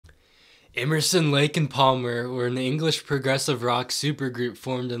Emerson, Lake and Palmer were an English progressive rock supergroup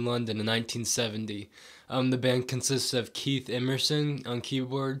formed in London in 1970. The band consists of Keith Emerson on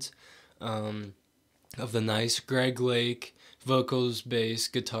keyboards, of the Nice, Greg Lake, vocals, bass,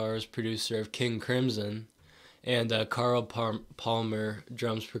 guitars, producer of King Crimson, and Carl Palmer,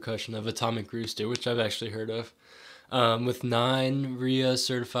 drums, percussion of Atomic Rooster, which I've actually heard of. With 9 RIA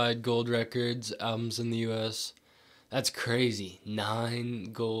certified gold records albums in the U.S. That's crazy.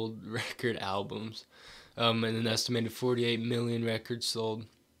 9 gold record albums. And an estimated 48 million records sold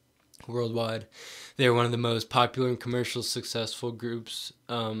worldwide. They are one of the most popular and commercial successful groups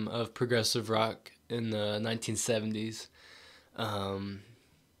of progressive rock in the 1970s. I'm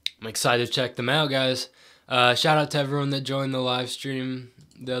excited to check them out, guys. Shout out to everyone that joined the live stream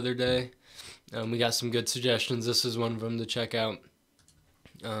the other day. We got some good suggestions. This is one of them to check out.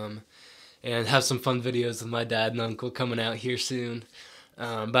 And have some fun videos with my dad and uncle coming out here soon.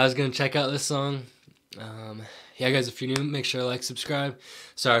 But I was going to check out this song. Yeah, guys, if you're new, make sure to like, subscribe.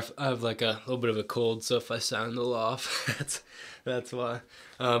 Sorry, if I have like a little bit of a cold, so if I sound a little off, that's why.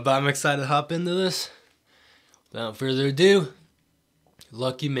 But I'm excited to hop into this. Without further ado,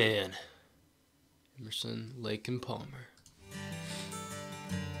 Lucky Man. Emerson, Lake and Palmer.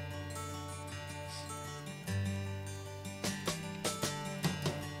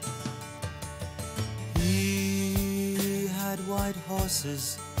 He had white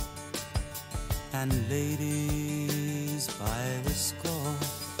horses and ladies by the score,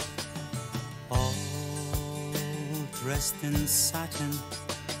 all dressed in satin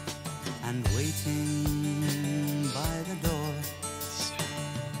and waiting by the door.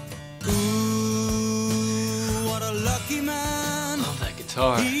 Ooh, what a lucky man. Love that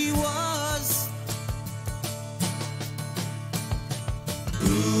guitar. He was.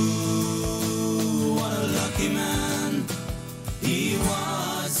 Ooh, what a lucky man he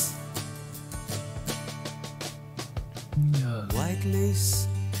was. Yeah. White lace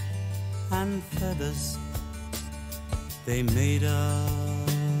and feathers, they made up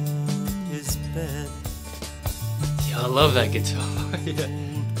his bed. Yeah, I love that guitar. Yeah.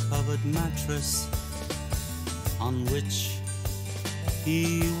 Covered mattress on which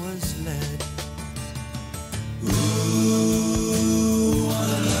he was led. Ooh, what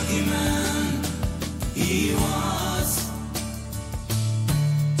a lucky man he was.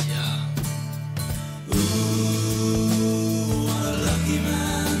 Yeah. Ooh, what a lucky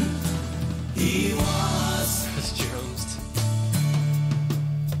man he was. Those drums.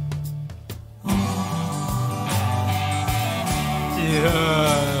 Yeah.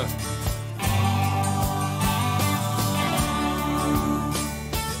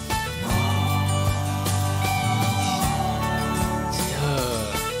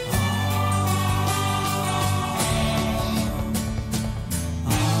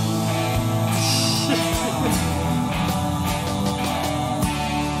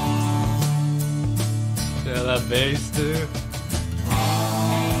 Yeah, that bass too.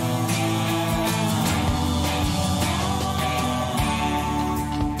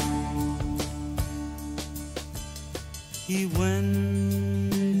 He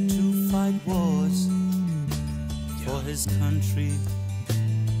went to fight wars for his country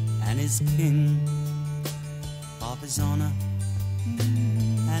and his king, of his honor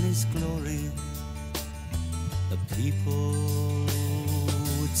and his glory. The people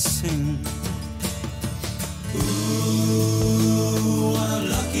would sing. Ooh, what a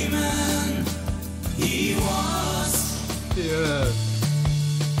lucky man he was. Yeah.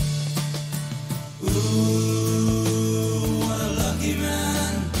 Ooh, what a lucky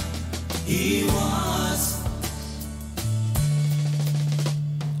man he was.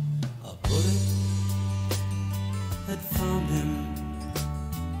 A bullet had found him.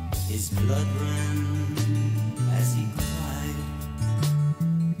 His blood ran as he cried.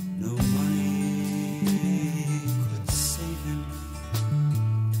 No money could save him,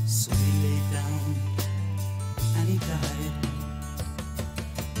 so he lay down and he died.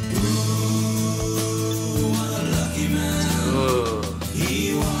 Ooh, what a lucky man Oh.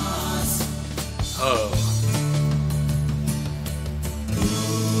 he was. Oh. Ooh,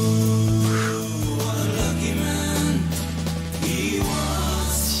 what a lucky man he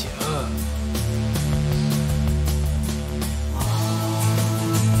was. Yeah.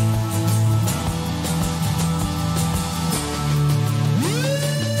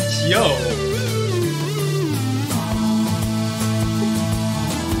 Yo.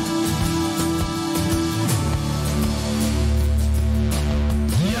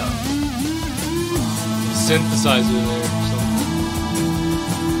 Synthesizer there or something.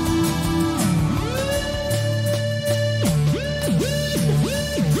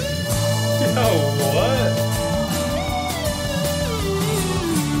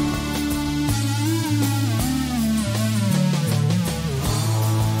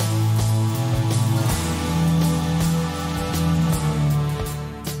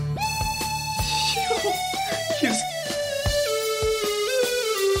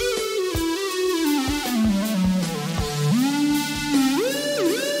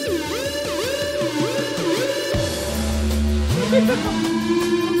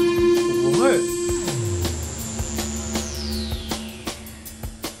 What?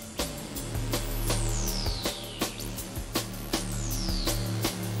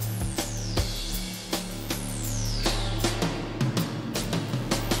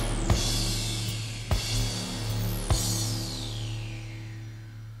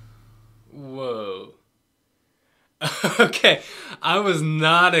 Whoa. Okay, I was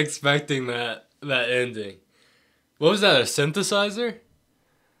not expecting that ending. What was that? A synthesizer?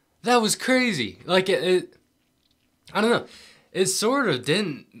 That was crazy. Like it I don't know. It sort of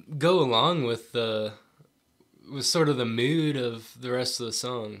didn't go along with the with sort of the mood of the rest of the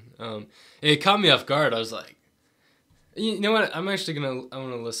song. It caught me off guard. I was like, you know what? I'm actually I want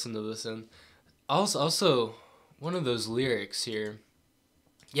to listen to this, and also one of those lyrics here.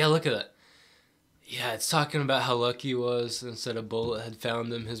 Yeah, look at that. Yeah, it's talking about how lucky he was. Instead a bullet had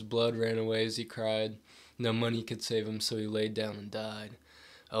found him, his blood ran away as he cried. No money could save him, so he laid down and died.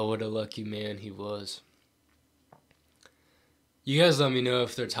 Oh, what a lucky man he was. You guys let me know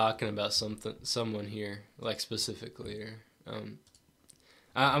if they're talking about someone here, like specifically. Or, I'm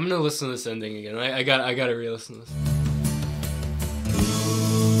gonna listen to this ending again. I gotta re-listen to this.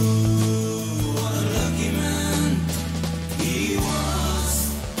 What a lucky man he was.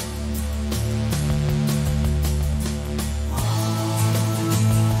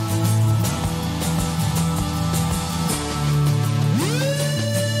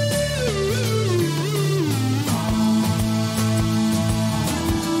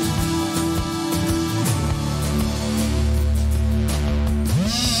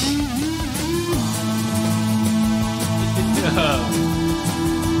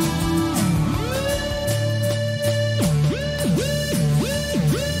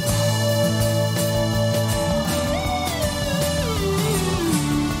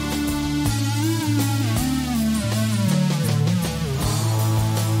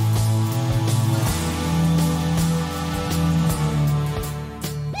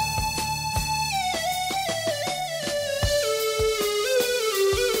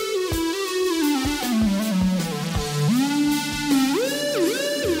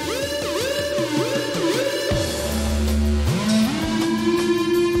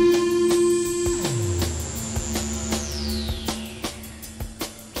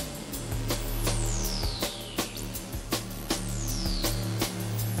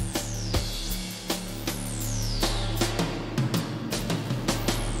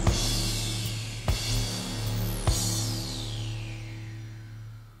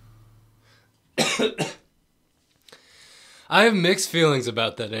 I have mixed feelings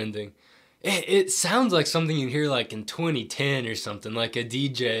about that ending. It sounds like something you'd hear like in 2010 or something, like a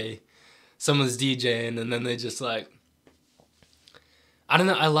DJ, someone's DJing, and then they just like, I don't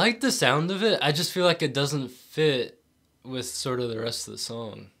know. I like the sound of it. I just feel like it doesn't fit with sort of the rest of the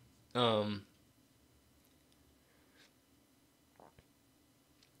song. I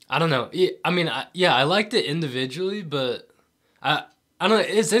don't know. I mean, yeah, I liked it individually, but I don't know.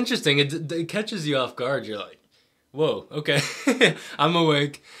 It's interesting. It catches you off guard. You're like, whoa, okay, I'm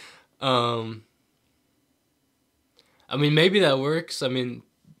awake. I mean, maybe that works. I mean,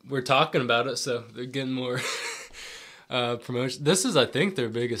 we're talking about it, so they're getting more promotion. This is, I think, their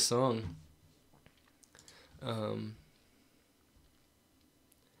biggest song.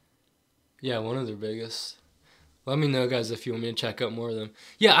 Yeah, one of their biggest. Let me know, guys, if you want me to check out more of them.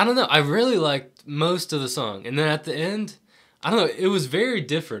 Yeah, I don't know. I really liked most of the song. And then at the end, I don't know. It was very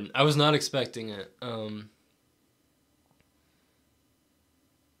different. I was not expecting it.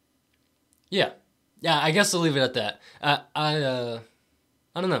 Yeah. Yeah, I guess I'll leave it at that. I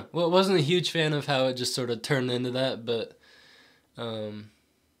don't know. Well, wasn't a huge fan of how it just sort of turned into that, but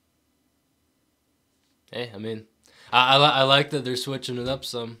hey, I mean, I like that they're switching it up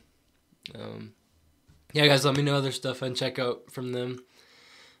some. Yeah, guys, let me know other stuff and check out from them.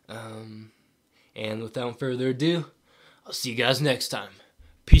 And without further ado, I'll see you guys next time.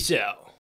 Peace out.